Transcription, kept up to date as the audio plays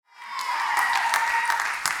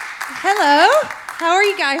Hello. How are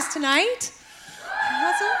you guys tonight?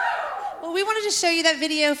 Awesome. Well, we wanted to show you that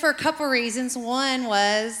video for a couple reasons. One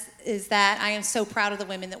is that I am so proud of the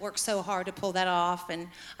women that worked so hard to pull that off, and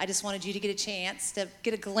I just wanted you to get a chance to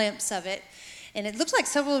get a glimpse of it. And it looks like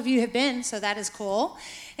several of you have been, so that is cool.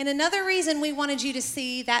 And another reason we wanted you to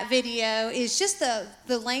see that video is just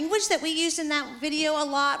the language that we used in that video a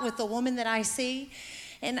lot with the woman that I see.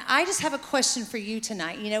 And I just have a question for you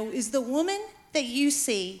tonight. You know, is the woman that you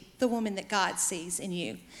see the woman that God sees in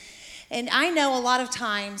you? And I know a lot of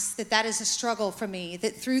times that is a struggle for me,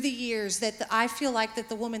 that through the years that I feel like that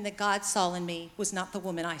the woman that God saw in me was not the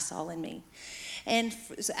woman I saw in me. And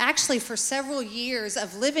actually for several years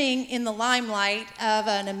of living in the limelight of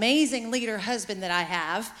an amazing leader husband that I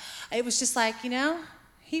have, it was just like, you know,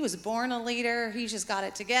 he was born a leader. He just got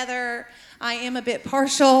it together. I am a bit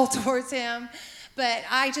partial towards him. But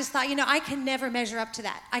I just thought, you know, I can never measure up to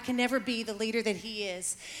that. I can never be the leader that he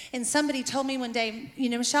is. And somebody told me one day, you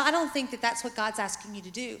know, Michelle, I don't think that that's what God's asking you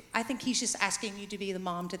to do. I think he's just asking you to be the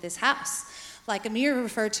mom to this house, like Amir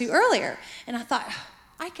referred to earlier. And I thought,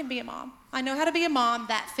 I can be a mom. I know how to be a mom.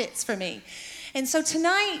 That fits for me. And so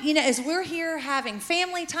tonight, you know, as we're here having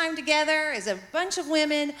family time together, as a bunch of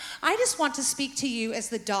women, I just want to speak to you as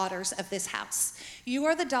the daughters of this house. You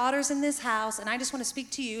are the daughters in this house, and I just want to speak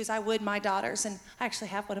to you as I would my daughters. And I actually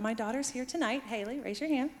have one of my daughters here tonight. Haley, raise your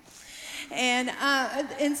hand.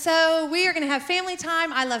 And so we are going to have family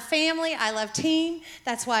time. I love family. I love team.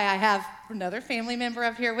 That's why I have another family member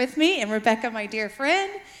up here with me, and Rebecca, my dear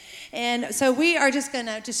friend. And so we are just going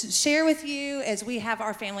to just share with you as we have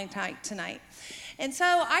our family time tonight. And so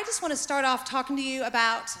I just want to start off talking to you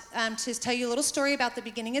about, to tell you a little story about the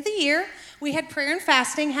beginning of the year. We had prayer and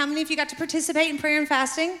fasting. How many of you got to participate in prayer and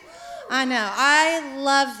fasting? I know. I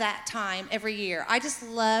love that time every year. I just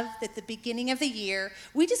love that the beginning of the year,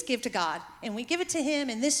 we just give to God, and we give it to him,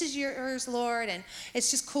 and this is yours, Lord, and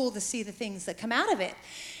it's just cool to see the things that come out of it.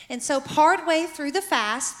 And so partway through the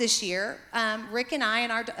fast this year, Rick and I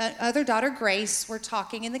and our other daughter, Grace, were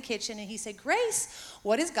talking in the kitchen, and he said, Grace,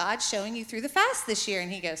 what is God showing you through the fast this year?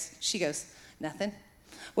 And she goes, nothing.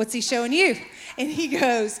 What's he showing you? And he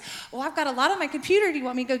goes, well, I've got a lot on my computer. Do you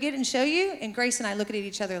want me to go get it and show you? And Grace and I look at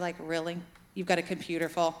each other like, really? You've got a computer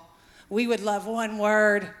full? We would love one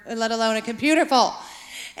word, let alone a computer full.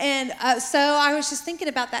 And so I was just thinking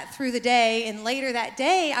about that through the day, and later that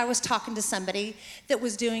day I was talking to somebody that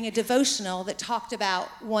was doing a devotional that talked about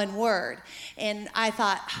one word. And I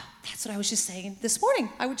thought, that's what I was just saying this morning.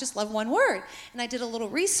 I would just love one word. And I did a little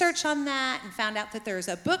research on that and found out that there's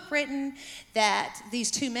a book written that these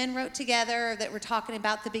two men wrote together that were talking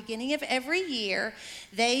about the beginning of every year.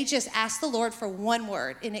 They just asked the Lord for one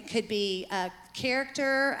word, and it could be a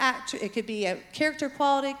character, it could be a character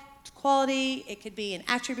quality, it could be an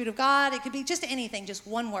attribute of God, it could be just anything, just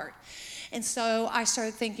one word. And so I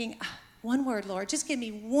started thinking, one word, Lord, just give me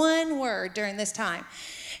one word during this time.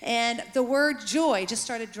 And the word joy just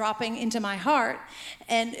started dropping into my heart.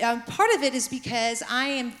 And part of it is because I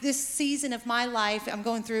am, this season of my life, I'm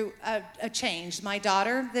going through a change. My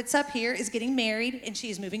daughter that's up here is getting married, and she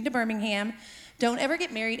is moving to Birmingham. Don't ever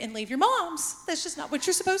get married and leave your moms. That's just not what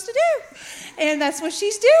you're supposed to do. And that's what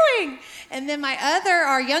she's doing. And then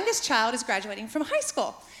our youngest child is graduating from high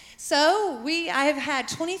school. So I have had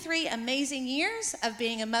 23 amazing years of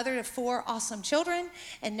being a mother to 4 awesome children.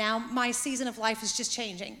 And now my season of life is just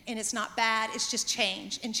changing. And it's not bad, it's just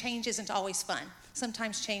change. And change isn't always fun.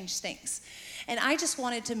 Sometimes change stinks. And I just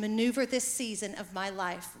wanted to maneuver this season of my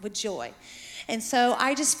life with joy. And so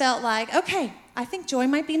I just felt like, okay, I think joy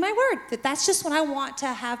might be my word. That's just what I want to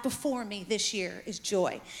have before me this year is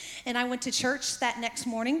joy. And I went to church that next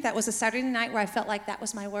morning. That was a Saturday night where I felt like that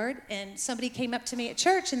was my word. And somebody came up to me at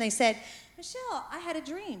church and they said, Michelle, I had a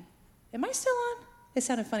dream. Am I still on? It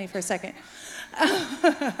sounded funny for a second.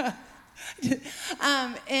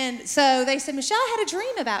 And so they said, Michelle, I had a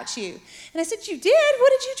dream about you. And I said, you did?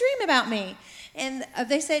 What did you dream about me? And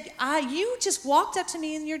they said, you just walked up to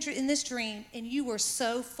me in this dream, and you were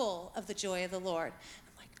so full of the joy of the Lord.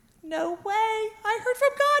 I'm like, no way. I heard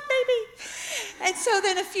from God, baby. And so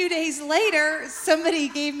then a few days later, somebody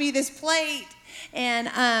gave me this plate, and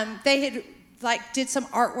they had did some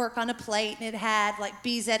artwork on a plate, and it had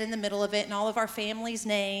BZ in the middle of it and all of our family's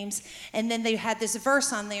names. And then they had this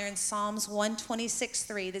verse on there in Psalms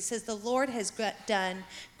 126:3 that says, the Lord has done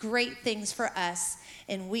great things for us,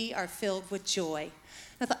 and we are filled with joy.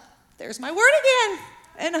 And I thought, there's my word again.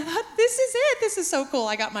 And I thought, this is it. This is so cool.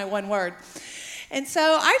 I got my one word. And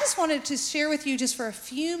so I just wanted to share with you just for a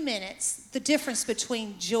few minutes the difference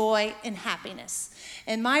between joy and happiness.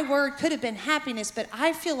 And my word could have been happiness, but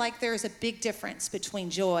I feel like there is a big difference between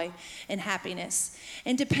joy and happiness.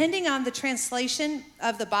 And depending on the translation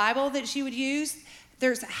of the Bible that you would use,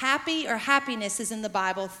 there's happy or happiness is in the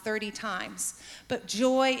Bible 30 times, but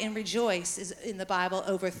joy and rejoice is in the Bible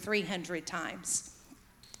over 300 times.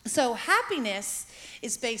 So happiness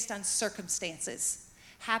is based on circumstances.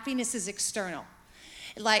 Happiness is external.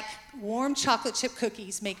 Like warm chocolate chip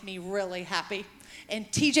cookies make me really happy.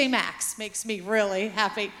 And TJ Maxx makes me really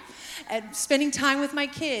happy. And spending time with my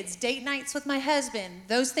kids, date nights with my husband,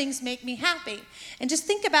 those things make me happy. And just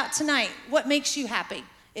think about tonight, what makes you happy?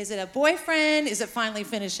 Is it a boyfriend? Is it finally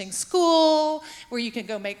finishing school where you can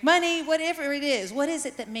go make money? Whatever it is, what is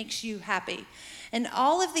it that makes you happy? And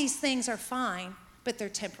all of these things are fine, but they're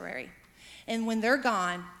temporary. And when they're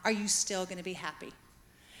gone, are you still going to be happy?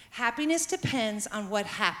 Happiness depends on what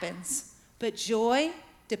happens, but joy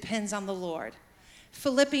depends on the Lord.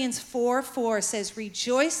 Philippians 4:4 says,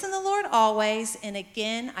 rejoice in the Lord always, and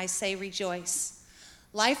again I say rejoice.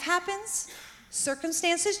 Life happens,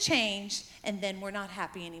 circumstances change, and then we're not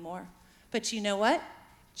happy anymore. But you know what?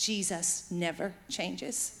 Jesus never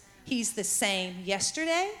changes. He's the same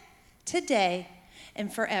yesterday, today,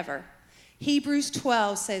 and forever. Hebrews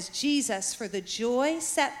 12 says, Jesus, for the joy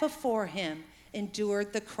set before him,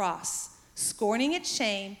 endured the cross, scorning its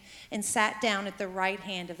shame, and sat down at the right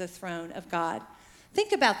hand of the throne of God.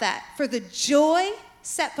 Think about that. For the joy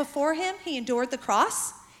set before him, he endured the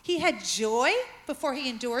cross. He had joy before he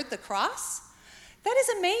endured the cross. That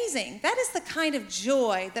is amazing. That is the kind of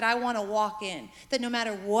joy that I want to walk in, that no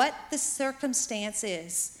matter what the circumstance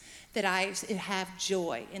is, that I have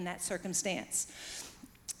joy in that circumstance.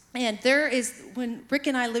 And when Rick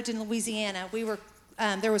and I lived in Louisiana,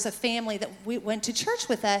 there was a family that went to church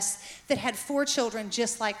with us that had 4 children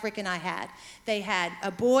just like Rick and I had. They had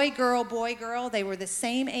a boy, girl, boy, girl. They were the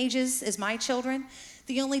same ages as my children.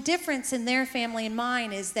 The only difference in their family and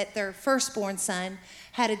mine is that their firstborn son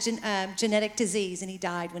had a genetic disease, and he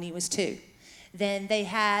died when he was 2. Then they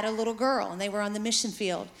had a little girl, and they were on the mission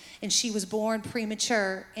field, and she was born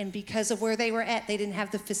premature, and because of where they were at, they didn't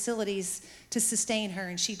have the facilities to sustain her,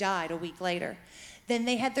 and she died a week later. Then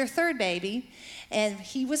they had their 3rd baby, and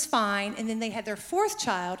he was fine, and then they had their 4th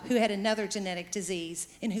child who had another genetic disease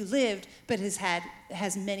and who lived but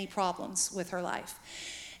has many problems with her life.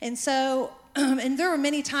 And so, and there were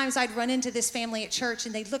many times I'd run into this family at church,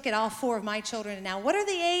 and they'd look at all 4 of my children, and now, what are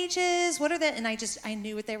the ages? What are the, and I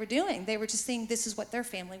knew what they were doing. They were just saying this is what their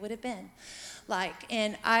family would have been like.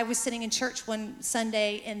 And I was sitting in church one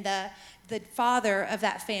Sunday, and the father of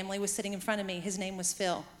that family was sitting in front of me. His name was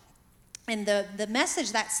Phil. And the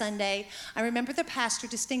message that Sunday, I remember the pastor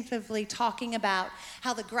distinctively talking about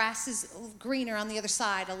how the grass is greener on the other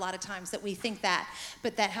side a lot of times, that we think that,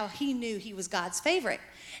 but that how he knew he was God's favorite.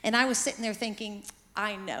 And I was sitting there thinking,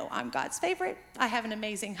 I know I'm God's favorite. I have an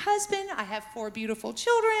amazing husband. I have 4 beautiful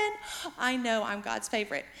children. I know I'm God's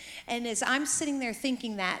favorite. And as I'm sitting there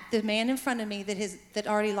thinking that, the man in front of me that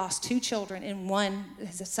already lost 2 children and one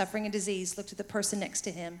is suffering a disease looked at the person next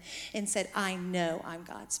to him and said, I know I'm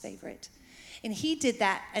God's favorite. And he did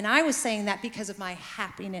that, and I was saying that because of my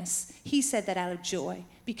happiness. He said that out of joy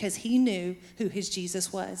because he knew who his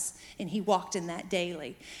Jesus was, and he walked in that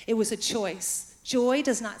daily. It was a choice. Joy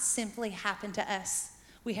does not simply happen to us.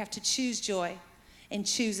 We have to choose joy and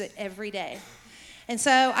choose it every day. And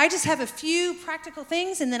so I just have a few practical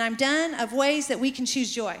things, and then I'm done, of ways that we can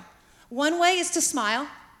choose joy. One way is to smile.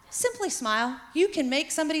 Simply smile. You can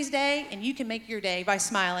make somebody's day, and you can make your day by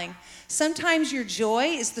smiling. Sometimes your joy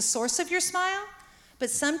is the source of your smile, but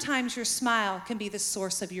sometimes your smile can be the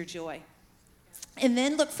source of your joy. And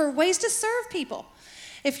then look for ways to serve people.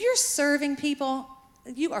 If you're serving people,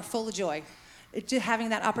 you are full of joy having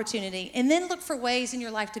that opportunity. And then look for ways in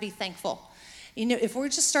your life to be thankful. You know, if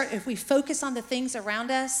we focus on the things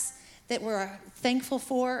around us that we're thankful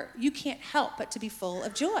for, you can't help but to be full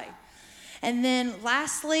of joy. And then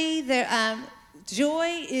lastly,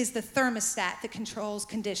 joy is the thermostat that controls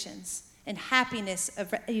conditions, and happiness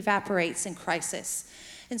evaporates in crisis.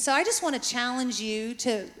 And so I just want to challenge you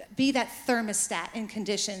to be that thermostat in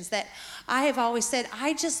conditions. That I have always said,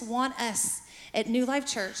 I just want us at New Life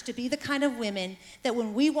Church to be the kind of women that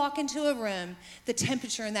when we walk into a room, the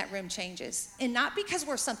temperature in that room changes. And not because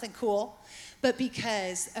we're something cool, but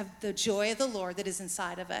because of the joy of the Lord that is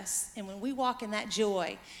inside of us. And when we walk in that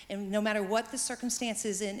joy, and no matter what the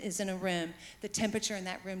circumstances is in a room, the temperature in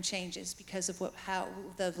that room changes because of how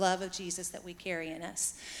the love of Jesus that we carry in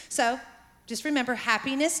us. So just remember,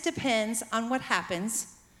 happiness depends on what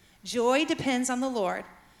happens. Joy depends on the Lord.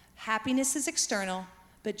 Happiness is external,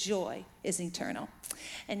 but joy is eternal.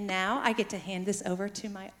 And now I get to hand this over to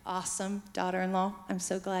my awesome daughter-in-law. I'm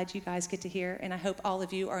so glad you guys get to hear, and I hope all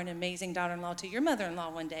of you are an amazing daughter-in-law to your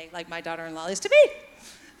mother-in-law one day, like my daughter-in-law is to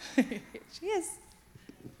me. Here she is.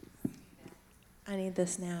 I need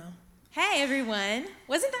this now. Hey, everyone.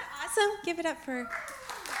 Wasn't that awesome? Give it up for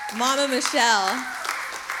Mama Michelle.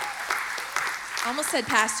 I almost said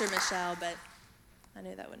Pastor Michelle, but I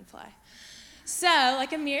knew that wouldn't fly. So,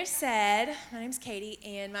 like Amir said, my name's Katie,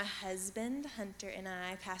 and my husband, Hunter, and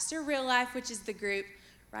I pastor Real Life, which is the group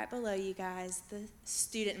right below you guys, the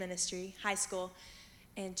student ministry, high school.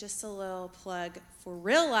 And just a little plug for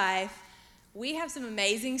Real Life, we have some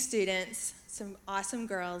amazing students, some awesome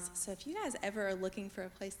girls. So if you guys ever are looking for a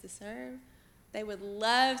place to serve, they would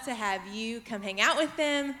love to have you come hang out with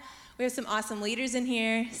them. We have some awesome leaders in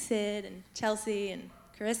here, Sid and Chelsea and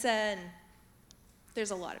Carissa, and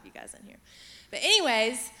there's a lot of you guys in here. But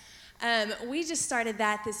anyways, we just started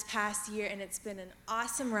that this past year, and it's been an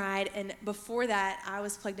awesome ride. And before that, I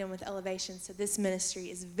was plugged in with Elevation, so this ministry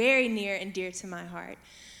is very near and dear to my heart.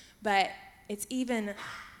 But it's even,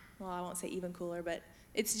 well, I won't say even cooler, but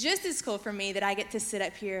it's just as cool for me that I get to sit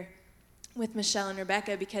up here with Michelle and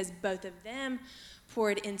Rebecca, because both of them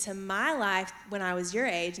poured into my life when I was your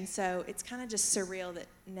age. And so it's kind of just surreal that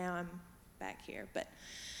now I'm back here. But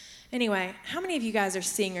anyway, how many of you guys are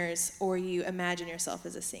singers, or you imagine yourself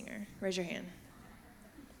as a singer? Raise your hand.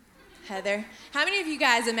 Heather. How many of you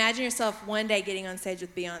guys imagine yourself one day getting on stage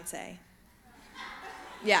with Beyonce?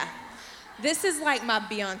 Yeah. This is like my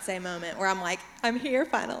Beyonce moment where I'm like, I'm here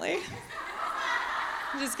finally.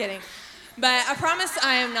 I'm just kidding. But I promise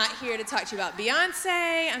I am not here to talk to you about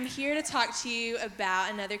Beyonce. I'm here to talk to you about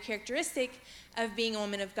another characteristic of being a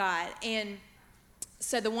woman of God. And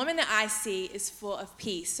so the woman that I see is full of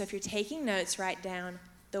peace. So if you're taking notes, write down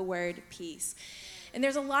the word peace. And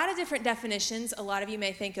there's a lot of different definitions. A lot of you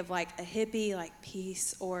may think of like a hippie, like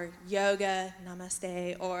peace, or yoga,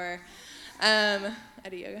 namaste, or I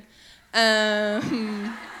do yoga.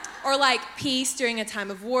 Or like peace during a time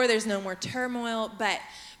of war. There's no more turmoil. But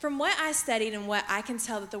from what I studied and what I can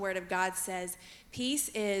tell that the Word of God says, peace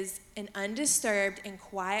is an undisturbed and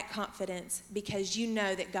quiet confidence because you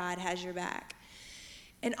know that God has your back.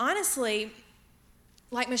 And honestly,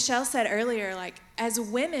 like Michelle said earlier, like as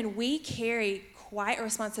women, we carry quite a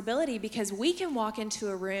responsibility because we can walk into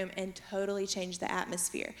a room and totally change the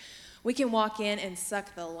atmosphere. We can walk in and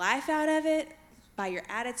suck the life out of it by your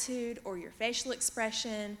attitude or your facial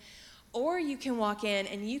expression, or you can walk in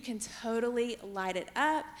and you can totally light it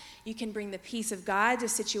up. You can bring the peace of God to a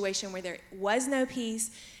situation where there was no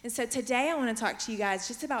peace. And so today I want to talk to you guys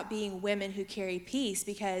just about being women who carry peace,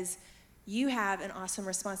 because you have an awesome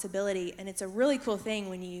responsibility, and it's a really cool thing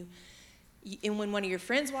when one of your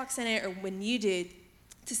friends walks in it or when you do,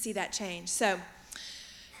 to see that change. So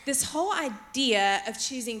this whole idea of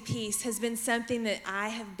choosing peace has been something that I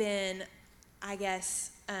have been, I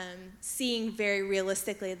guess, seeing very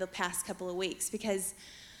realistically the past couple of weeks, because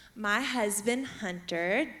my husband,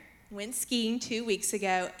 Hunter, went skiing 2 weeks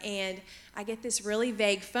ago, and I get this really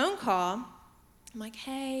vague phone call. I'm like,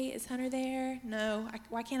 hey, is Hunter there? No,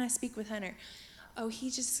 why can't I speak with Hunter? Oh,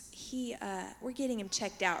 we're getting him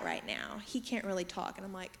checked out right now. He can't really talk. And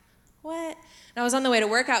I'm like, what? And I was on the way to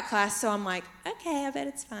workout class, so I'm like, okay, I bet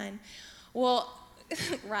it's fine. Well,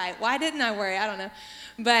 right, why didn't I worry? I don't know.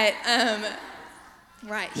 But,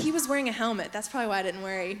 right, he was wearing a helmet. That's probably why I didn't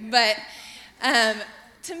worry. But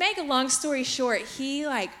to make a long story short, he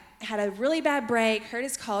had a really bad break, hurt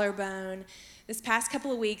his collarbone. This past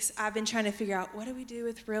couple of weeks, I've been trying to figure out, what do we do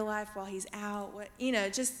with Real Life while he's out?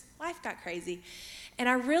 Just life got crazy. And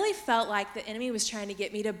I really felt like the enemy was trying to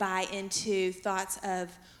get me to buy into thoughts of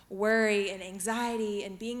worry and anxiety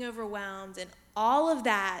and being overwhelmed and all of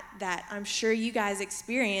that I'm sure you guys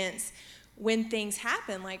experience when things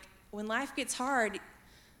happen. Like when life gets hard,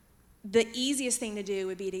 the easiest thing to do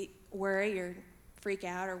would be to worry or freak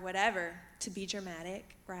out or whatever, to be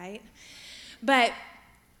dramatic, right? But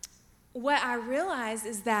what I realized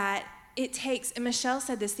is that it takes, and Michelle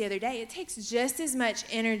said this the other day, it takes just as much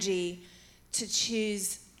energy to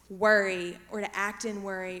choose worry or to act in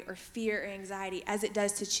worry or fear or anxiety as it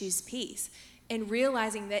does to choose peace. And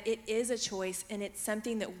realizing that it is a choice and it's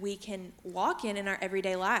something that we can walk in our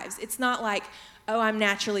everyday lives. It's not like, oh, I'm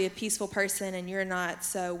naturally a peaceful person and you're not,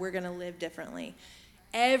 so we're going to live differently.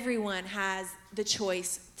 Everyone has the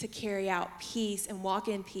choice to carry out peace and walk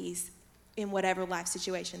in peace in whatever life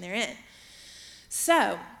situation they're in.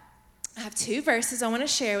 So I have 2 verses I want to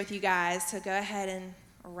share with you guys, so go ahead and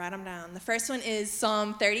write them down. The first one is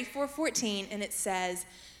Psalm 34:14, and it says,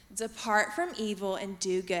 "Depart from evil and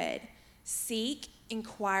do good. Seek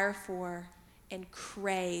inquire for, and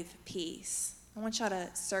crave peace. I want y'all to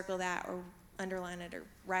circle that or underline it or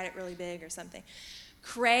write it really big or something.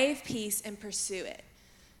 Crave peace and pursue it.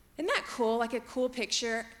 Isn't that cool? Like a cool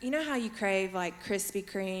picture. You know how you crave like Krispy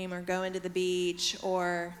Kreme or going to the beach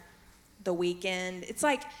or the weekend? It's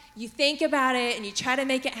like you think about it and you try to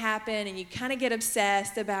make it happen and you kind of get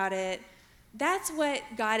obsessed about it. That's what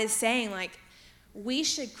God is saying. Like, we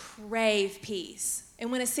should crave peace.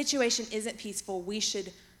 And when a situation isn't peaceful, we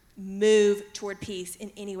should move toward peace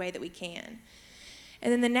in any way that we can.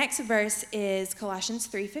 And then the next verse is Colossians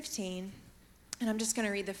 3:15. And I'm just going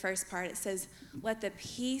to read the first part. It says, "Let the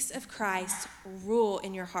peace of Christ rule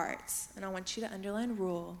in your hearts." And I want you to underline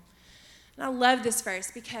rule. And I love this verse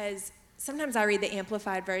because sometimes I read the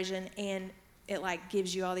Amplified version and it like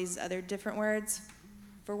gives you all these other different words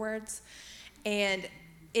for words. And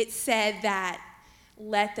it said that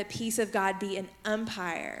let the peace of God be an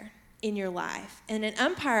umpire in your life. And an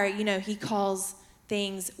umpire, you know, he calls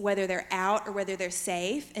things whether they're out or whether they're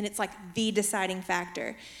safe. And it's like the deciding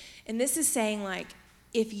factor. And this is saying, like,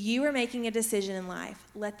 if you are making a decision in life,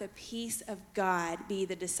 let the peace of God be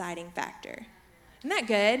the deciding factor. Isn't that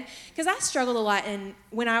good? Because I struggled a lot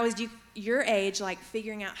when I was your age, like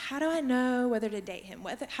figuring out, how do I know whether to date him?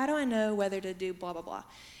 How do I know whether to do blah, blah, blah?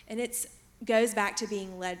 And it goes back to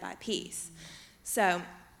being led by peace. So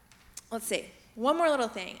let's see. One more little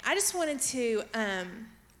thing. I just wanted to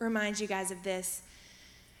remind you guys of this.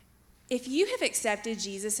 If you have accepted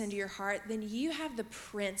Jesus into your heart, then you have the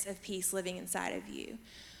Prince of Peace living inside of you.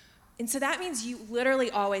 And so that means you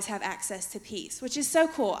literally always have access to peace, which is so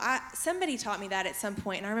cool. Somebody taught me that at some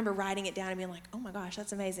point, and I remember writing it down and being like, oh my gosh,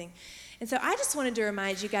 that's amazing. And so I just wanted to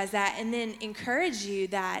remind you guys that, and then encourage you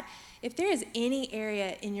that if there is any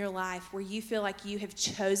area in your life where you feel like you have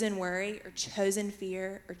chosen worry or chosen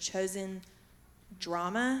fear or chosen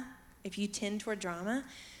drama, if you tend toward drama,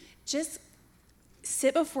 just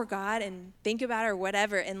sit before God and think about it or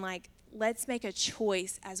whatever, and like, let's make a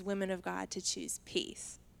choice as women of God to choose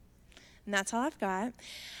peace. And that's all I've got.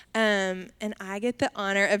 And I get the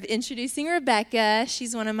honor of introducing Rebecca.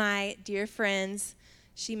 She's one of my dear friends.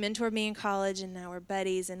 She mentored me in college, and now we're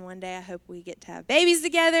buddies, and one day I hope we get to have babies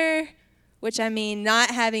together, which I mean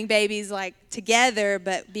not having babies like together,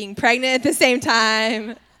 but being pregnant at the same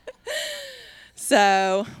time.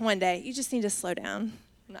 So one day, you just need to slow down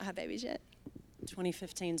and not have babies yet.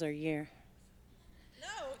 2015 is our year. No,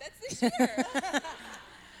 that's the year. It's okay.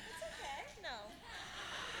 No.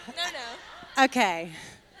 Okay.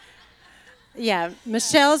 Yeah,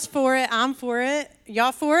 Michelle's for it. I'm for it.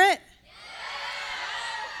 Y'all for it?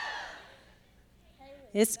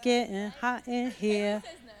 It's getting hot in here.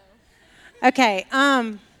 Okay.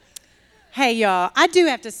 Hey, y'all, I do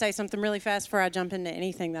have to say something really fast before I jump into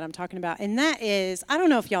anything that I'm talking about, and that is, I don't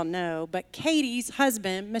know if y'all know, but Katie's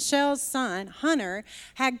husband, Michelle's son, Hunter,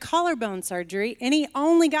 had collarbone surgery, and he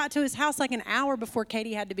only got to his house like an hour before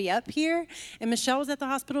Katie had to be up here, and Michelle was at the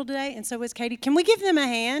hospital today, and so was Katie. Can we give them a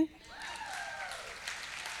hand?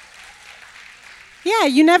 Yeah,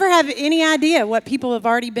 you never have any idea what people have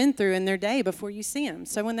already been through in their day before you see them.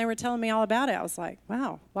 So when they were telling me all about it, I was like,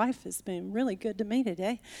 wow, life has been really good to me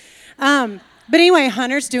today. But anyway,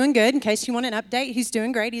 Hunter's doing good. In case you want an update, he's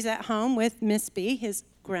doing great. He's at home with Miss B, his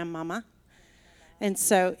grandmama. And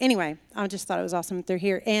so anyway, I just thought it was awesome that they're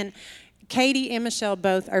here. And Katie and Michelle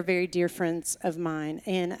both are very dear friends of mine.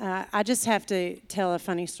 And I just have to tell a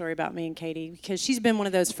funny story about me and Katie, because she's been one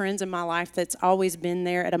of those friends in my life that's always been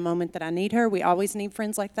there at a moment that I need her. We always need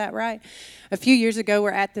friends like that, right? A few years ago,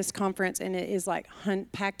 we're at this conference, and it is like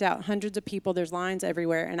packed out, hundreds of people. There's lines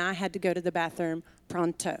everywhere, and I had to go to the bathroom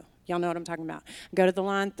pronto. Y'all know what I'm talking about. Go to the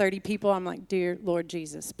line, 30 people. I'm like, dear Lord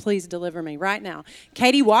Jesus, please deliver me right now.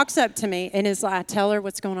 Katie walks up to me, and I tell her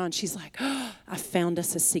what's going on. She's like, oh, I found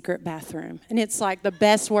us a secret bathroom. And it's like the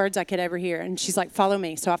best words I could ever hear. And she's like, follow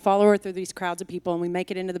me. So I follow her through these crowds of people, and we make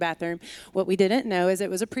it into the bathroom. What we didn't know is it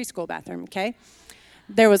was a preschool bathroom, okay?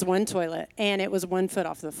 There was one toilet, and it was 1 foot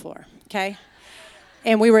off the floor, okay?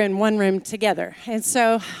 And we were in one room together. And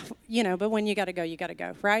so, you know, but when you got to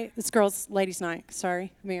go, right? It's ladies' night.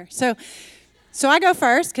 Sorry, Amir. So I go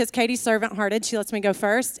first because Katie's servant-hearted. She lets me go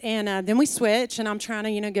first. And then we switch, and I'm trying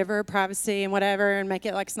to, give her privacy and whatever and make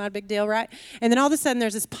it like it's not a big deal, right? And then all of a sudden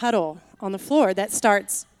there's this puddle on the floor that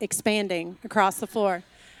starts expanding across the floor.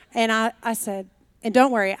 And I said, and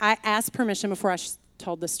don't worry, I asked permission before I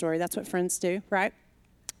told this story. That's what friends do, right?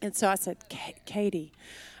 And so I said, Katie,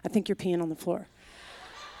 I think you're peeing on the floor.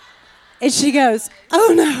 And she goes,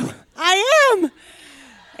 oh, no, I am.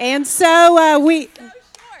 And so we... So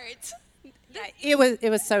short. It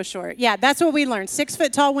was so short. Yeah, that's what we learned. 6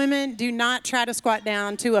 foot tall women do not try to squat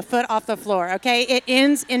down to a foot off the floor, okay? It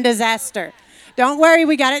ends in disaster. Don't worry,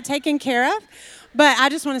 we got it taken care of. But I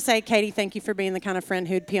just want to say, Katie, thank you for being the kind of friend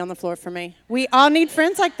who'd pee on the floor for me. We all need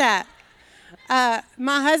friends like that.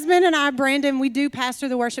 My husband and I, Brandon, we do pastor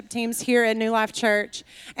the worship teams here at New Life Church.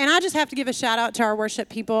 And I just have to give a shout out to our worship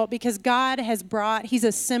people because God has He's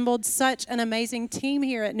assembled such an amazing team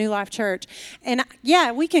here at New Life Church. And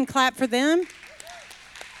yeah, we can clap for them.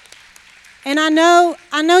 And I know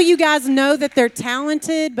you guys know that they're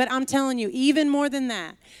talented, but I'm telling you, even more than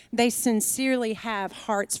that, they sincerely have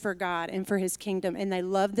hearts for God and for His kingdom, and they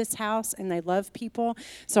love this house, and they love people,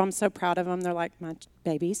 so I'm so proud of them. They're like my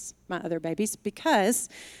babies, my other babies, because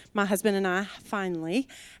my husband and I finally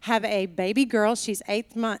have a baby girl. She's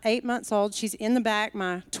 8 months old. She's in the back.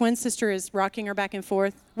 My twin sister is rocking her back and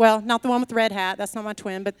forth. Well, not the one with the red hat. That's not my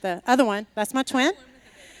twin, but the other one. That's my twin.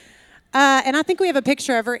 And I think we have a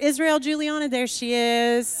picture of her. Israel Juliana, there she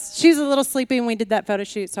is. She was a little sleepy when we did that photo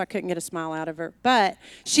shoot, so I couldn't get a smile out of her. But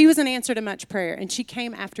she was an answer to much prayer, and she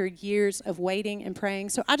came after years of waiting and praying.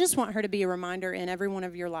 So I just want her to be a reminder in every one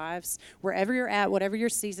of your lives, wherever you're at, whatever your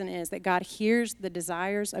season is, that God hears the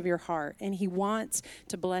desires of your heart, and He wants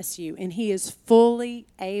to bless you, and He is fully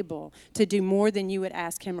able to do more than you would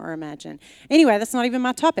ask Him or imagine. Anyway, that's not even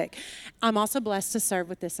my topic. I'm also blessed to serve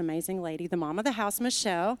with this amazing lady, the mom of the house,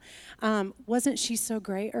 Michelle. Wasn't she so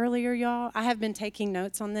great earlier, y'all? I have been taking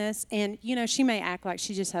notes on this, and, you know, she may act like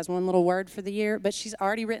she just has one little word for the year, but she's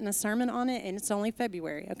already written a sermon on it, and it's only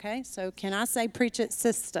February, okay? So can I say preach it,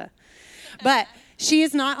 sister? But she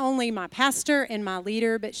is not only my pastor and my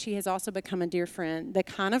leader, but she has also become a dear friend, the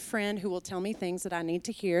kind of friend who will tell me things that I need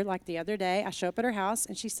to hear. Like the other day, I show up at her house,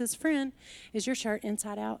 and she says, "Friend, is your shirt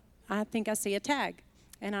inside out? I think I see a tag."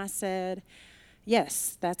 And I said,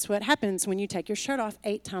 "Yes, that's what happens when you take your shirt off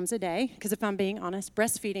 8 times a day, because if I'm being honest,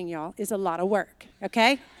 breastfeeding, y'all, is a lot of work,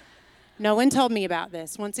 okay?" No one told me about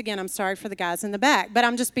this. Once again, I'm sorry for the guys in the back, but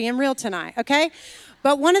I'm just being real tonight, okay?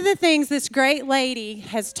 But one of the things this great lady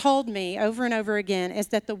has told me over and over again is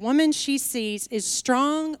that the woman she sees is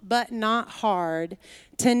strong but not hard,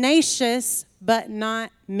 tenacious but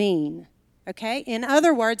not mean, okay? In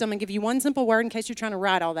other words, I'm going to give you one simple word in case you're trying to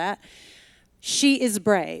write all that. She is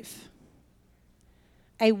brave.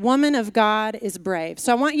 A woman of God is brave.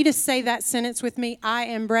 So I want you to say that sentence with me. I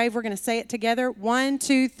am brave. We're going to say it together. 1,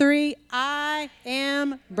 2, 3. I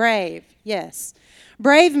am brave. Yes.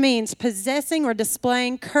 Brave means possessing or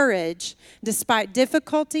displaying courage despite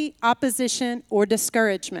difficulty, opposition, or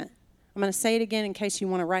discouragement. I'm going to say it again in case you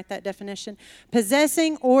want to write that definition.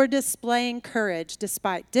 Possessing or displaying courage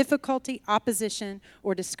despite difficulty, opposition,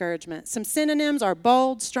 or discouragement. Some synonyms are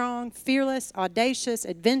bold, strong, fearless, audacious,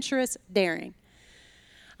 adventurous, daring.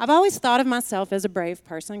 I've always thought of myself as a brave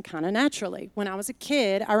person kind of naturally. When I was a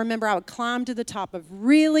kid, I remember I would climb to the top of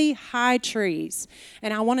really high trees,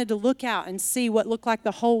 and I wanted to look out and see what looked like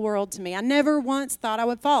the whole world to me. I never once thought I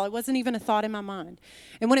would fall. It wasn't even a thought in my mind.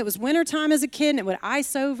 And when it was wintertime as a kid and it would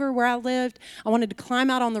ice over where I lived, I wanted to climb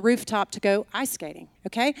out on the rooftop to go ice skating,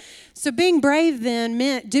 okay? So being brave then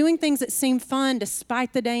meant doing things that seemed fun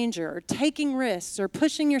despite the danger, or taking risks, or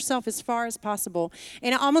pushing yourself as far as possible.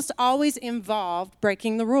 And it almost always involved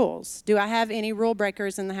breaking the rules. Do I have any rule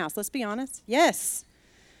breakers in the house? Let's be honest. Yes.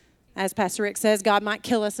 As Pastor Rick says, God might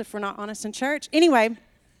kill us if we're not honest in church. Anyway,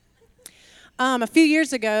 a few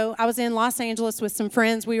years ago, I was in Los Angeles with some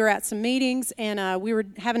friends. We were at some meetings, and we were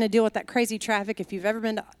having to deal with that crazy traffic. If you've ever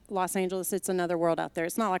been to Los Angeles, it's another world out there.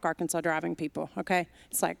 It's not like Arkansas driving, people, okay?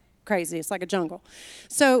 It's like crazy. It's like a jungle.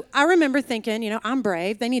 So I remember thinking, I'm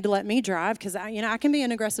brave. They need to let me drive because, I can be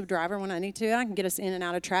an aggressive driver when I need to. I can get us in and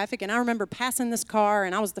out of traffic. And I remember passing this car,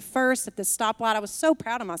 and I was the first at this stoplight. I was so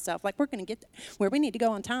proud of myself. Like, we're going to get where we need to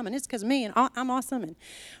go on time, and it's because of me, and I'm awesome, and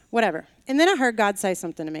whatever. And then I heard God say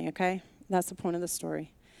something to me, okay? That's the point of the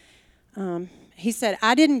story. He said,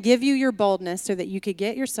 "I didn't give you your boldness so that you could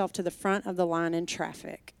get yourself to the front of the line in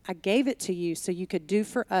traffic. I gave it to you so you could do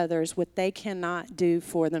for others what they cannot do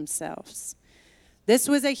for themselves." This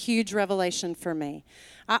was a huge revelation for me.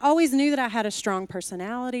 I always knew that I had a strong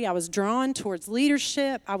personality. I was drawn towards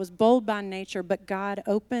leadership. I was bold by nature, but God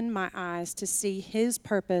opened my eyes to see His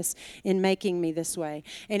purpose in making me this way.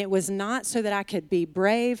 And it was not so that I could be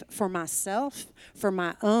brave for myself, for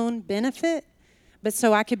my own benefit, but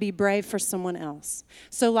so I could be brave for someone else.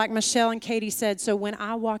 So like Michelle and Katie said, so when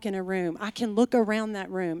I walk in a room, I can look around that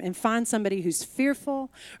room and find somebody who's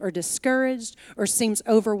fearful or discouraged or seems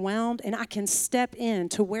overwhelmed, and I can step in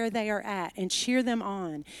to where they are at and cheer them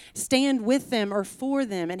on, stand with them or for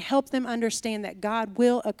them, and help them understand that God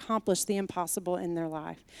will accomplish the impossible in their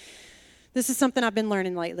life. This is something I've been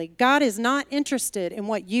learning lately. God is not interested in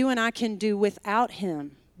what you and I can do without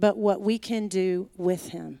him, but what we can do with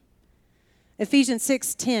him. Ephesians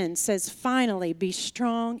 6:10 says, finally, be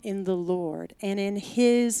strong in the Lord and in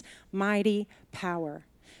his mighty power.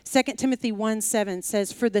 2 Timothy 1:7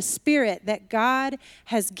 says, for the Spirit that God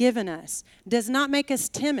has given us does not make us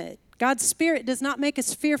timid. God's Spirit does not make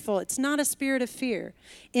us fearful. It's not a spirit of fear.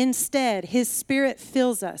 Instead, his Spirit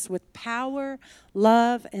fills us with power,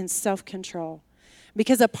 love, and self-control.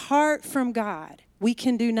 Because apart from God, we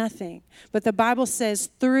can do nothing. But the Bible says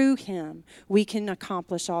through him, we can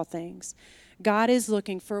accomplish all things. God is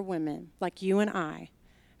looking for women like you and I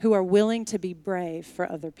who are willing to be brave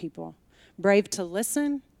for other people. Brave to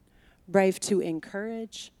listen, brave to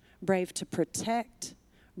encourage, brave to protect,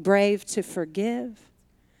 brave to forgive.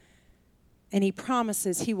 And he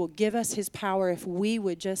promises he will give us his power if we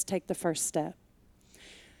would just take the first step.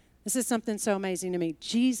 This is something so amazing to me.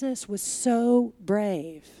 Jesus was so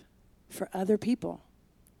brave for other people.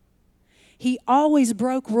 He always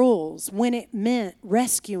broke rules when it meant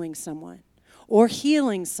rescuing someone or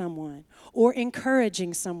healing someone or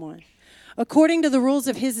encouraging someone. According to the rules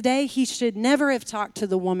of his day, he should never have talked to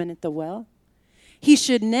the woman at the well. He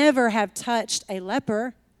should never have touched a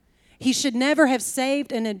leper. He should never have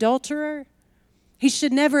saved an adulterer. He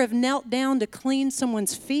should never have knelt down to clean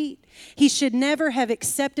someone's feet. He should never have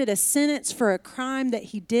accepted a sentence for a crime that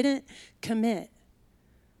he didn't commit.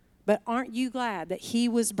 But aren't you glad that he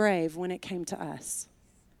was brave when it came to us?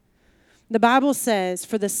 The Bible says,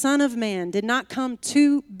 for the Son of Man did not come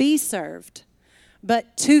to be served,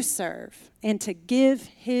 but to serve and to give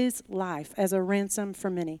his life as a ransom for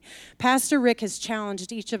many. Pastor Rick has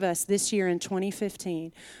challenged each of us this year in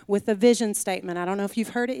 2015 with a vision statement. I don't know if you've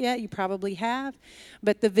heard it yet. You probably have.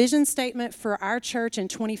 But the vision statement for our church in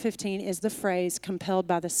 2015 is the phrase, compelled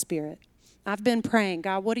by the Spirit. I've been praying,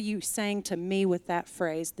 God, what are you saying to me with that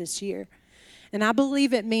phrase this year? And I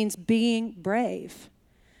believe it means being brave,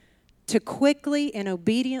 to quickly and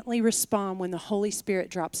obediently respond when the Holy Spirit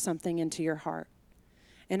drops something into your heart.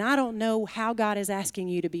 And I don't know how God is asking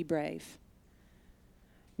you to be brave.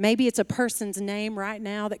 Maybe it's a person's name right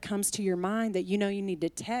now that comes to your mind that you know you need to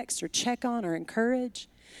text or check on or encourage.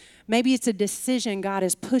 Maybe it's a decision God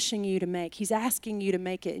is pushing you to make. He's asking you to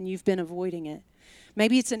make it and you've been avoiding it.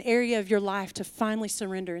 Maybe it's an area of your life to finally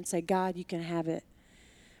surrender and say, God, you can have it.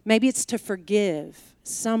 Maybe it's to forgive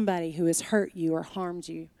somebody who has hurt you or harmed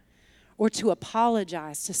you, or to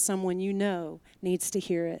apologize to someone you know needs to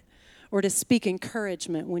hear it, or to speak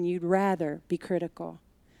encouragement when you'd rather be critical.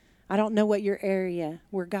 I don't know what your area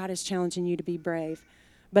where God is challenging you to be brave,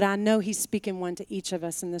 but I know he's speaking one to each of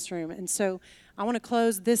us in this room. And so I want to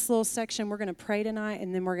close this little section. We're going to pray tonight,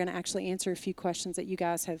 and then we're going to actually answer a few questions that you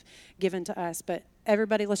guys have given to us. But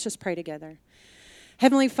everybody, let's just pray together.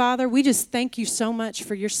 Heavenly Father, we just thank you so much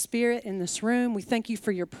for your Spirit in this room. We thank you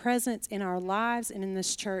for your presence in our lives and in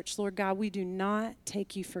this church. Lord God, we do not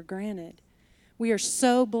take you for granted. We are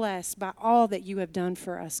so blessed by all that you have done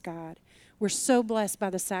for us, God. We're so blessed by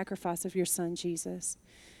the sacrifice of your Son, Jesus.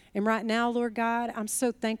 And right now, Lord God, I'm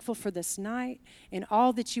so thankful for this night and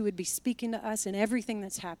all that you would be speaking to us and everything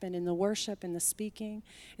that's happened in the worship and the speaking.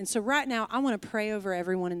 And so right now, I want to pray over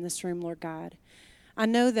everyone in this room, Lord God. I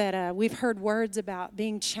know that we've heard words about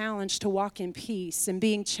being challenged to walk in peace and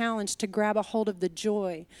being challenged to grab a hold of the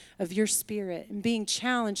joy of your Spirit and being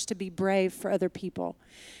challenged to be brave for other people.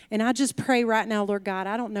 And I just pray right now, Lord God,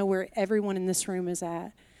 I don't know where everyone in this room is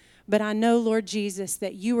at, but I know, Lord Jesus,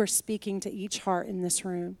 that you are speaking to each heart in this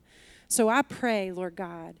room. So I pray, Lord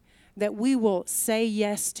God, that we will say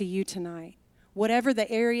yes to you tonight. Whatever the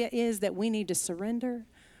area is that we need to surrender,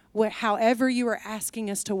 however you are asking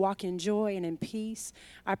us to walk in joy and in peace,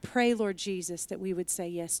 I pray, Lord Jesus, that we would say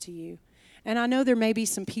yes to you. And I know there may be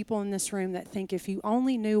some people in this room that think if you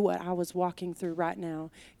only knew what I was walking through right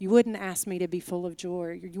now, you wouldn't ask me to be full of joy,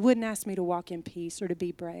 or you wouldn't ask me to walk in peace or to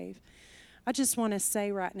be brave. I just want to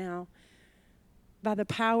say right now, by the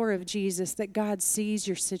power of Jesus, that God sees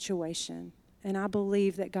your situation. And I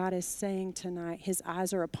believe that God is saying tonight, his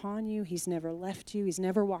eyes are upon you. He's never left you. He's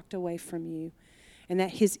never walked away from you. And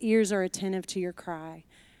that his ears are attentive to your cry.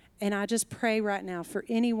 And I just pray right now for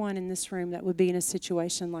anyone in this room that would be in a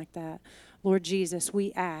situation like that. Lord Jesus,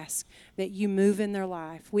 we ask that you move in their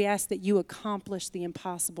life. We ask that you accomplish the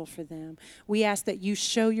impossible for them. We ask that you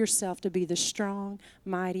show yourself to be the strong,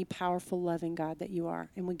 mighty, powerful, loving God that you are.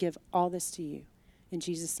 And we give all this to you. In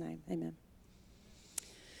Jesus' name, amen.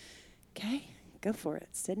 Okay, go for it,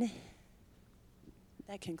 Sydney.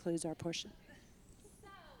 That concludes our portion.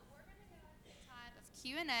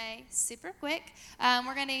 Q&A, super quick.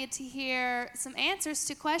 We're going to get to hear some answers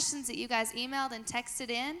to questions that you guys emailed and texted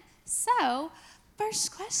in. So,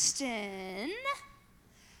 first question.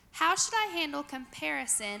 How should I handle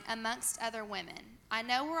comparison amongst other women? I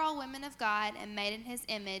know we're all women of God and made in his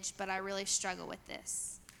image, but I really struggle with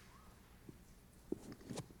this.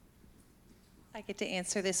 I get to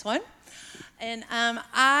answer this one. And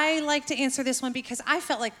I like to answer this one because I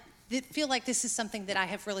feel like this is something that I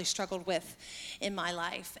have really struggled with in my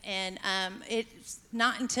life. And it's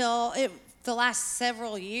not until the last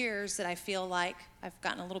several years that I feel like I've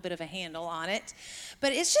gotten a little bit of a handle on it.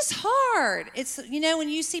 But it's just hard. It's, when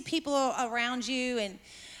you see people around you and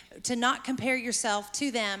to not compare yourself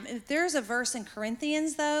to them. There's a verse in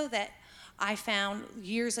Corinthians, though, that I found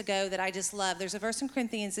years ago that I just love. There's a verse in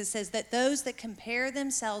Corinthians that says that those that compare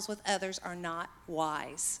themselves with others are not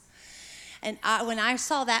wise. And when I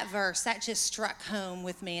saw that verse, that just struck home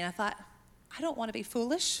with me. And I thought, I don't want to be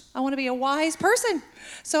foolish. I want to be a wise person.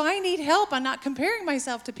 So I need help on not comparing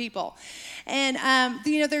myself to people. And,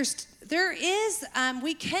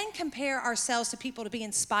 we can compare ourselves to people to be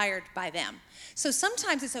inspired by them. So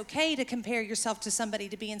sometimes it's okay to compare yourself to somebody,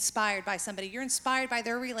 to be inspired by somebody. You're inspired by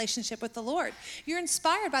their relationship with the Lord. You're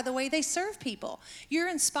inspired by the way they serve people. You're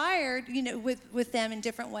inspired, with them in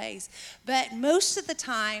different ways. But most of the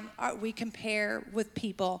time, we compare with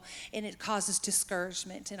people, and it causes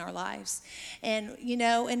discouragement in our lives. And,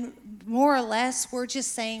 and more or less, we're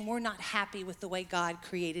just saying we're not happy with the way God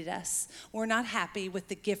created us. We're not happy with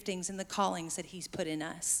the giftings and the callings that he's put in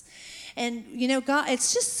us. And, God,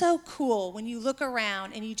 it's just so cool when you look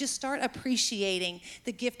around and you just start appreciating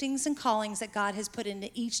the giftings and callings that God has put into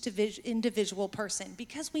each individual person,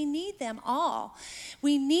 because we need them all.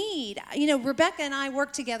 We need, Rebecca and I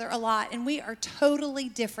work together a lot, and we are totally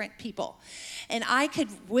different people. And I could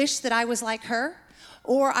wish that I was like her,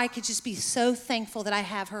 or I could just be so thankful that I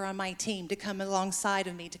have her on my team to come alongside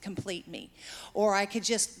of me to complete me. Or I could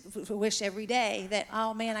just wish every day that,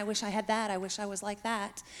 oh man, I wish I had that. I wish I was like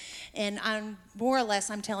that. And I'm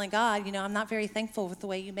telling God, I'm not very thankful with the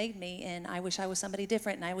way you made me, and I wish I was somebody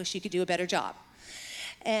different, and I wish you could do a better job.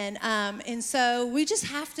 And so we just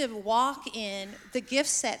have to walk in the gift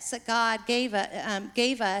sets that God gave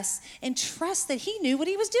us and trust that he knew what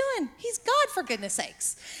he was doing. He's God, for goodness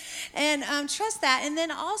sakes. And trust that. And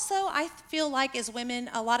then also, I feel like as women,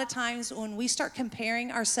 a lot of times when we start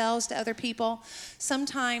comparing ourselves to other people,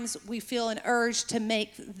 sometimes we feel an urge to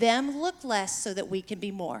make them look less so that we can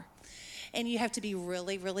be more. And you have to be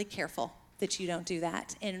really, really careful that you don't do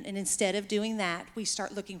that. And instead of doing that, we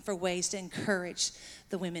start looking for ways to encourage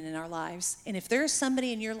the women in our lives. And if there's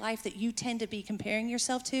somebody in your life that you tend to be comparing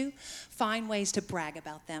yourself to, find ways to brag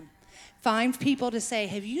about them. Find people to say,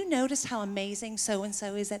 have you noticed how amazing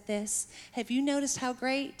so-and-so is at this? Have you noticed how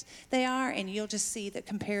great they are? And you'll just see that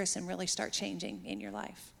comparison really start changing in your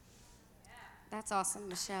life. That's awesome,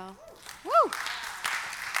 Michelle. Woo!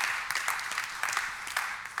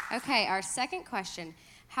 Okay, our second question.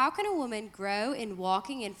 How can a woman grow in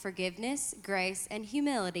walking in forgiveness, grace, and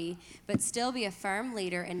humility, but still be a firm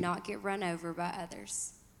leader and not get run over by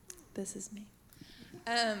others? This is me.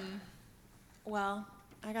 Well,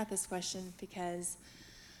 I got this question because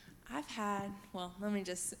let me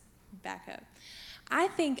just back up. I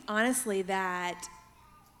think, honestly, that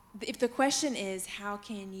if the question is, how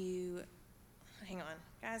can you, hang on,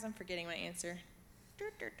 guys, I'm forgetting my answer.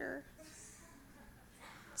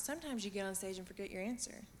 Sometimes you get on stage and forget your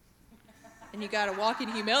answer. And you got to walk in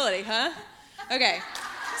humility, huh? Okay,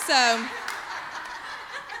 so,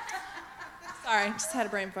 sorry, just had a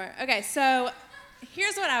brain fart. Okay, so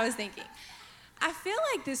here's what I was thinking. I feel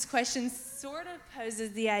like this question sort of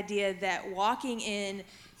poses the idea that walking in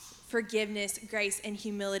forgiveness, grace, and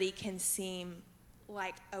humility can seem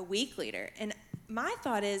like a weak leader. And my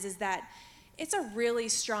thought is that it's a really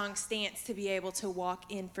strong stance to be able to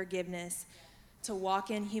walk in forgiveness, to walk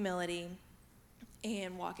in humility,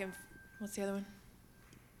 and walk in, what's the other one?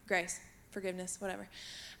 Grace, forgiveness, whatever.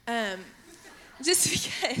 Just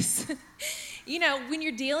because, when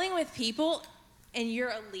you're dealing with people and you're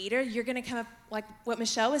a leader, you're going to come up, like what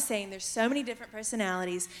Michelle was saying, there's so many different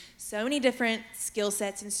personalities, so many different skill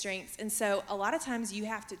sets and strengths. And so a lot of times you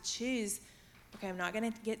have to choose, okay, I'm not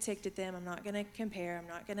going to get ticked at them. I'm not going to compare. I'm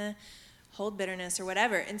not going to hold bitterness or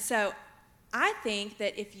whatever. And so I think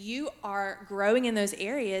that if you are growing in those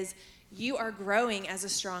areas, you are growing as a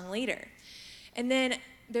strong leader. And then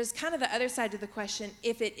there's kind of the other side to the question.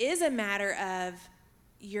 If it is a matter of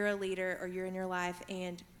you're a leader or you're in your life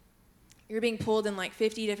and you're being pulled in like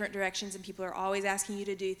 50 different directions and people are always asking you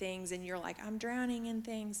to do things and you're like, I'm drowning in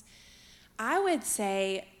things, I would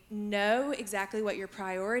say know exactly what your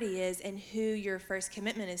priority is and who your first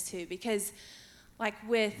commitment is to. Because like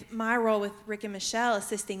with my role with Rick and Michelle,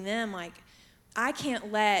 assisting them, like I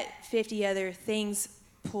can't let 50 other things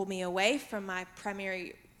pull me away from my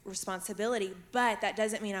primary responsibility, but that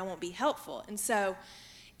doesn't mean I won't be helpful. And so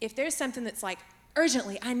if there's something that's like,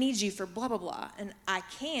 urgently, I need you for blah, blah, blah, and I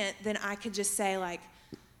can't, then I could just say like,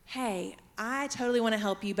 hey, I totally want to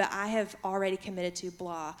help you, but I have already committed to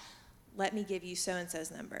blah. Let me give you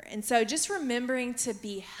so-and-so's number. And so just remembering to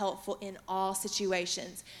be helpful in all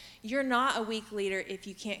situations. You're not a weak leader if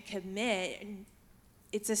you can't commit.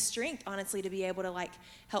 It's a strength, honestly, to be able to like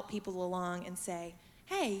help people along and say,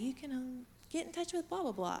 hey, you can get in touch with blah,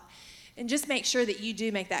 blah, blah. And just make sure that you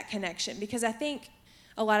do make that connection, because I think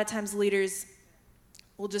a lot of times leaders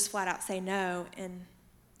will just flat out say no, and,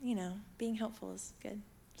 you know, being helpful is good.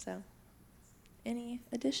 So, any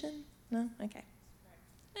addition? No? Okay.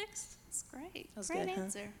 Next. That's great. That was Great good, huh?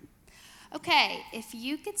 answer. Okay, if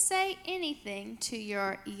you could say anything to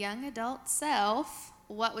your young adult self,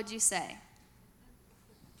 what would you say?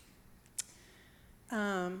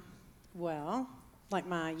 Well, like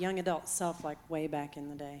my young adult self, like way back in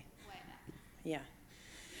the day. Yeah.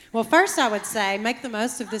 Well, first I would say make the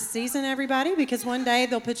most of this season, everybody, because one day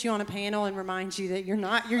they'll put you on a panel and remind you that you're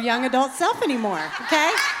not your young adult self anymore,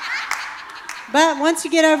 okay? But once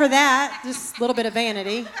you get over that, just a little bit of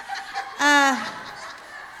vanity,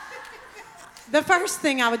 the first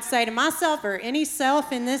thing I would say to myself or any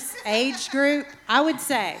self in this age group, I would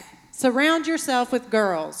say, surround yourself with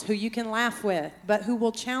girls who you can laugh with, but who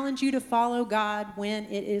will challenge you to follow God when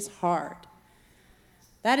it is hard.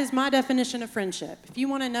 That is my definition of friendship. If you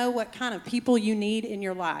want to know what kind of people you need in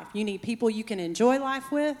your life, you need people you can enjoy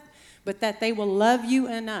life with, but that they will love you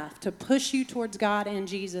enough to push you towards God and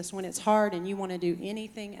Jesus when it's hard and you want to do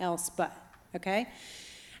anything else but, okay?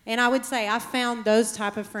 And I would say I found those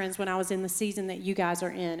type of friends when I was in the season that you guys are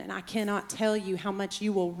in, and I cannot tell you how much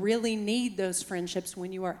you will really need those friendships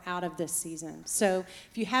when you are out of this season. So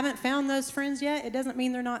if you haven't found those friends yet, it doesn't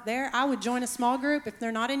mean they're not there. I would join a small group. If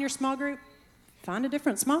they're not in your small group, find a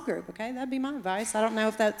different small group, okay? That'd be my advice. I don't know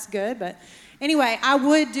if that's good, but anyway, I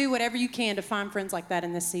would do whatever you can to find friends like that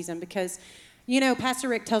in this season, because, you know, Pastor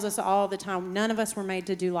Rick tells us all the time, none of us were made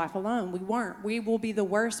to do life alone. We weren't. We will be the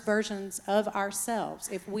worst versions of ourselves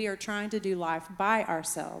if we are trying to do life by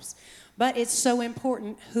ourselves. But it's so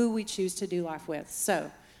important who we choose to do life with. So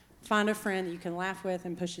find a friend that you can laugh with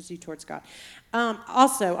and pushes you towards God.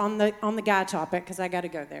 Also, on the guy topic, because I got to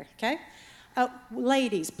go there, okay?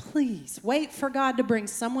 Ladies, please wait for God to bring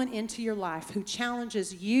someone into your life who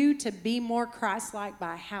challenges you to be more Christ-like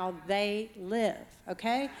by how they live,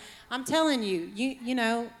 okay? I'm telling you, you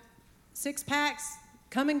know, six packs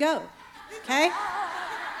come and go, okay?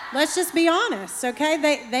 Let's just be honest,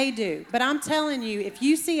 okay? They do. But I'm telling you, if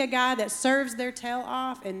you see a guy that serves their tail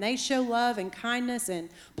off and they show love and kindness and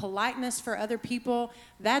politeness for other people,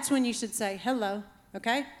 that's when you should say hello,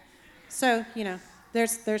 okay? So, you know,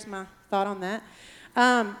 there's my thought on that.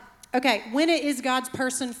 Okay, when it is God's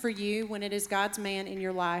person for you, when it is God's man in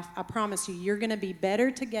your life, I promise you, you're going to be better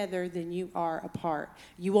together than you are apart.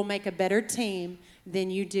 You will make a better team than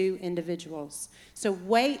you do individuals. So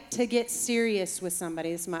wait to get serious with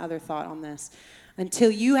somebody. This is my other thought on this.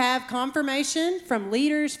 Until you have confirmation from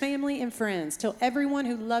leaders, family, and friends, till everyone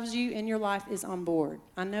who loves you in your life is on board.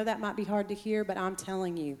 I know that might be hard to hear, but I'm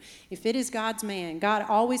telling you, if it is God's man, God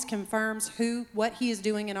always confirms what he is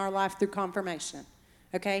doing in our life through confirmation.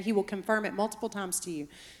 Okay? He will confirm it multiple times to you.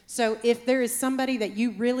 So if there is somebody that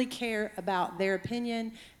you really care about their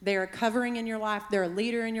opinion, they're covering in your life, they're a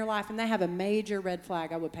leader in your life, and they have a major red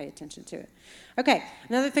flag, I would pay attention to it. Okay,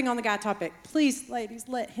 another thing on the guy topic. Please, ladies,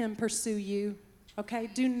 let him pursue you. Okay,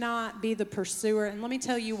 do not be the pursuer. And let me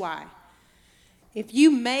tell you why. If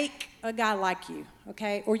you make a guy like you,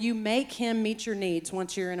 okay, or you make him meet your needs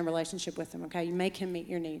once you're in a relationship with him, okay, you make him meet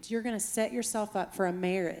your needs, you're going to set yourself up for a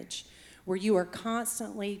marriage where you are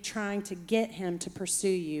constantly trying to get him to pursue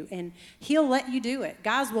you, and he'll let you do it.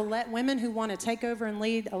 Guys will let women who want to take over and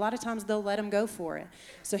lead, a lot of times they'll let them go for it.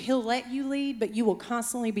 So he'll let you lead, but you will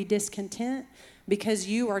constantly be discontent because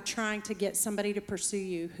you are trying to get somebody to pursue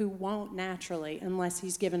you who won't naturally unless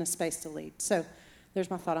he's given a space to lead. So there's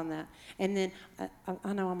my thought on that. And then,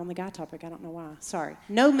 I know I'm on the guy topic. I don't know why. Sorry.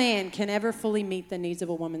 No man can ever fully meet the needs of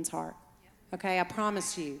a woman's heart. Okay, I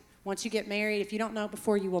promise you. Once you get married, if you don't know it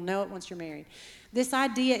before, you will know it once you're married. This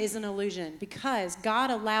idea is an illusion because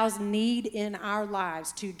God allows need in our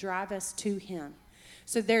lives to drive us to him.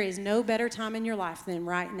 So there is no better time in your life than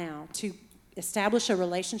right now to establish a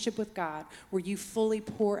relationship with God where you fully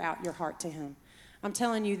pour out your heart to him. I'm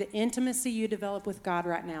telling you, the intimacy you develop with God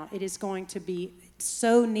right now, it is going to be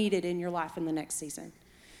so needed in your life in the next season.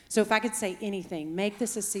 So if I could say anything, make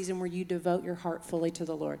this a season where you devote your heart fully to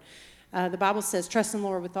the Lord. The Bible says, trust in the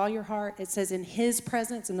Lord with all your heart. It says, in his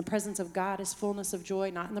presence, in the presence of God, is fullness of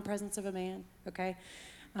joy, not in the presence of a man, okay?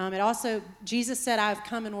 It also, Jesus said, I have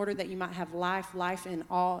come in order that you might have life in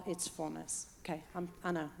all its fullness. Okay, I'm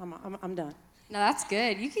done. No, that's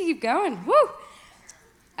good. You can keep going. Woo!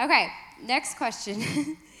 Okay, next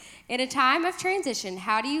question. In a time of transition,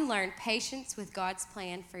 how do you learn patience with God's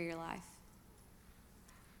plan for your life?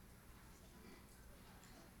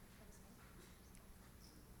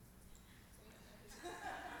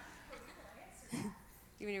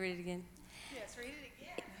 You want me to read it again? Yes, read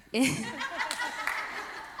it again.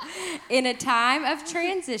 In a time of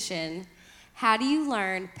transition, how do you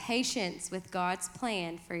learn patience with God's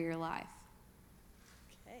plan for your life?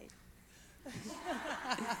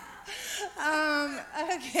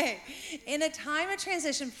 Okay. In a time of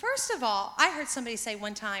transition, first of all, I heard somebody say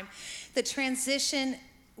one time that transition,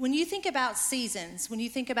 when you think about seasons, when you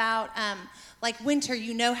think about like winter,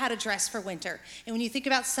 you know how to dress for winter. And when you think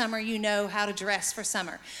about summer, you know how to dress for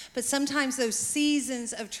summer. But sometimes those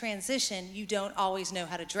seasons of transition, you don't always know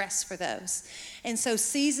how to dress for those. And so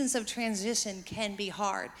seasons of transition can be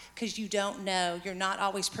hard because you don't know, you're not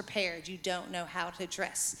always prepared. You don't know how to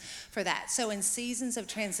dress for that. So in seasons of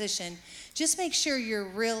transition, just make sure you're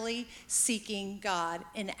really seeking God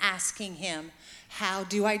and asking him, how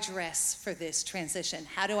do I dress for this transition?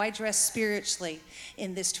 How do I dress spiritually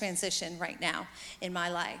in this transition right now in my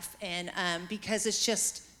life? And because it's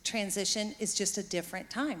just, transition is just a different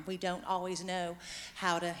time. We don't always know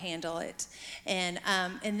how to handle it. And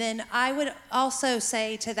then I would also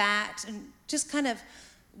say to that, and just kind of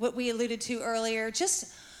what we alluded to earlier,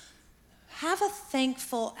 just have a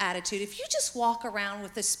thankful attitude. If you just walk around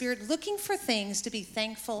with the Spirit looking for things to be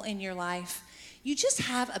thankful in your life, you just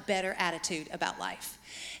have a better attitude about life.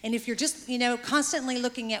 And if you're just, constantly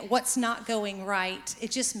looking at what's not going right, it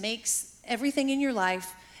just makes everything in your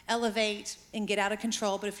life elevate and get out of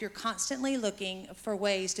control. But if you're constantly looking for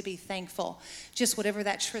ways to be thankful, just whatever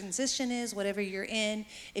that transition is, whatever you're in,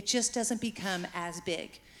 it just doesn't become as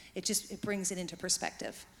big. It brings it into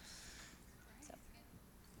perspective. So,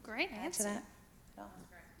 Great add answer. to that.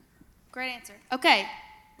 Great answer. Okay,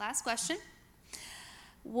 last question.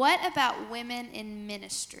 What about women in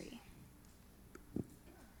ministry?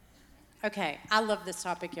 Okay, I love this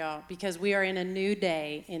topic, y'all, because we are in a new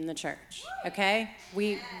day in the church, okay?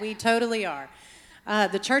 We totally are.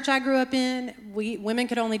 The church I grew up in, women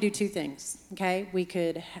could only do two things, okay? We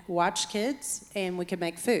could watch kids and we could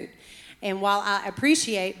make food. And while I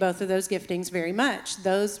appreciate both of those giftings very much,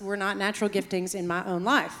 those were not natural giftings in my own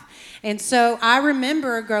life. And so I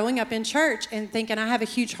remember growing up in church and thinking, I have a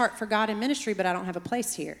huge heart for God and ministry, but I don't have a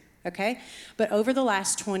place here, okay? But over the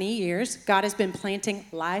last 20 years, God has been planting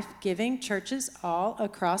life-giving churches all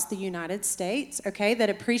across the United States, okay,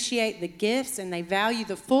 that appreciate the gifts and they value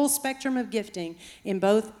the full spectrum of gifting in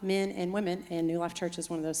both men and women, and New Life Church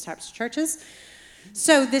is one of those types of churches.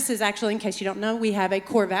 So this is actually, in case you don't know, we have a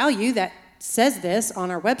core value that says this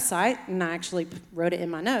on our website, and I actually wrote it in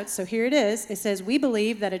my notes. So here it is. It says, we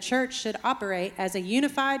believe that a church should operate as a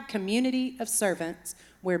unified community of servants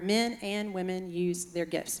where men and women use their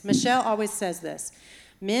gifts. Michelle always says this.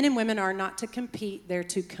 Men and women are not to compete. They're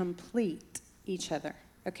to complete each other,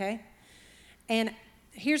 okay? And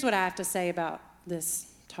here's what I have to say about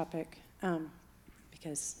this topic,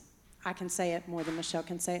 because I can say it more than Michelle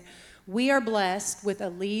can say it. We are blessed with a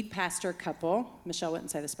lead pastor couple. Michelle wouldn't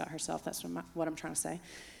say this about herself. That's what I'm trying to say.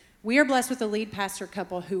 We are blessed with a lead pastor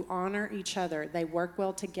couple who honor each other. They work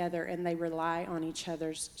well together, and they rely on each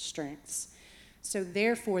other's strengths. So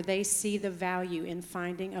therefore, they see the value in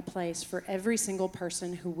finding a place for every single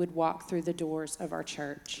person who would walk through the doors of our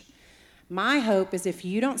church. My hope is if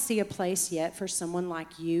you don't see a place yet for someone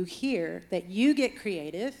like you here, that you get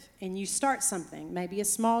creative and you start something, maybe a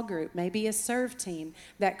small group, maybe a serve team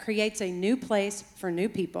that creates a new place for new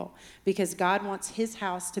people, because God wants his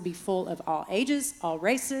house to be full of all ages, all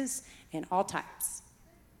races, and all types.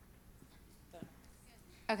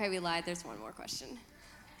 Okay, we lied. There's one more question.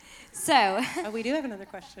 So, we do have another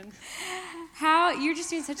question. You're just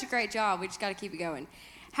doing such a great job. We just got to keep it going.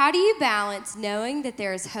 How do you balance knowing that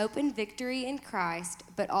there is hope and victory in Christ,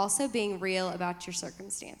 but also being real about your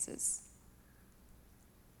circumstances?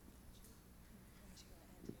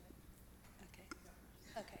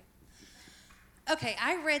 Okay,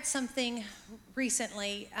 I read something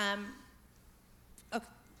recently.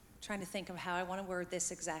 Trying to think of how I want to word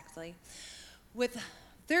this exactly.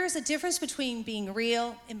 There is a difference between being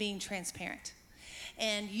real and being transparent.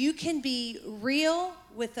 And you can be real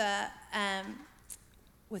with a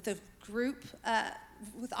group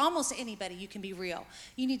with almost anybody, you can be real.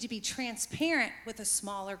 You need to be transparent with a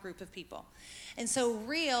smaller group of people. And so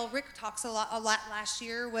real, Rick talks a lot last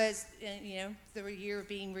year was, the year of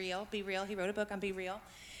being real, be real. He wrote a book on Be Real.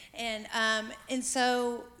 And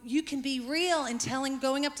so you can be real in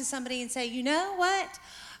going up to somebody and say, you know what?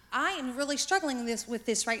 I am really struggling with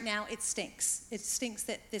this right now. It stinks. It stinks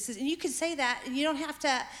that this is, and you can say that, and you don't have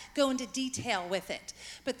to go into detail with it.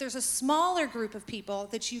 But there's a smaller group of people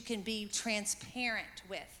that you can be transparent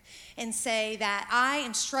with and say that I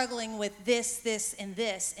am struggling with this, and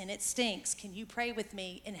this, and it stinks. Can you pray with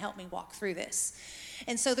me and help me walk through this?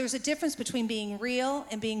 And so there's a difference between being real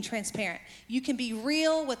and being transparent. You can be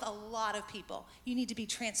real with a lot of people. You need to be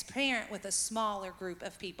transparent with a smaller group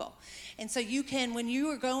of people. And so you can, when you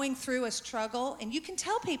are going through a struggle, and you can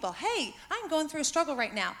tell people, hey, I'm going through a struggle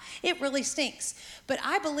right now. It really stinks. But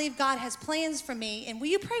I believe God has plans for me, and will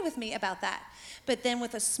you pray with me about that? But then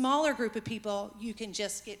with a smaller group of people, you can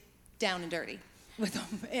just get down and dirty with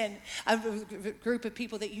them, and a group of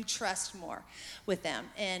people that you trust more with them.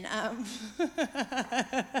 And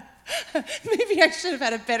maybe I should have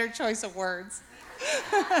had a better choice of words.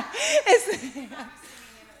 I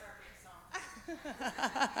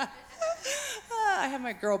have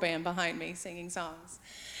my girl band behind me singing songs.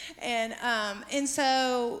 And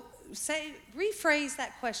so rephrase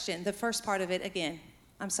that question, the first part of it again.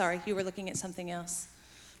 I'm sorry, you were looking at something else.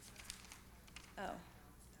 Oh.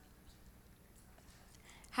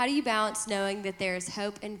 How do you balance knowing that there is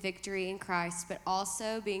hope and victory in Christ, but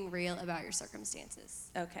also being real about your circumstances?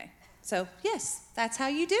 Okay. So, yes, that's how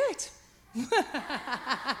you do it.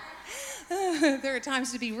 There are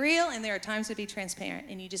times to be real, and there are times to be transparent,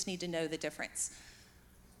 and you just need to know the difference.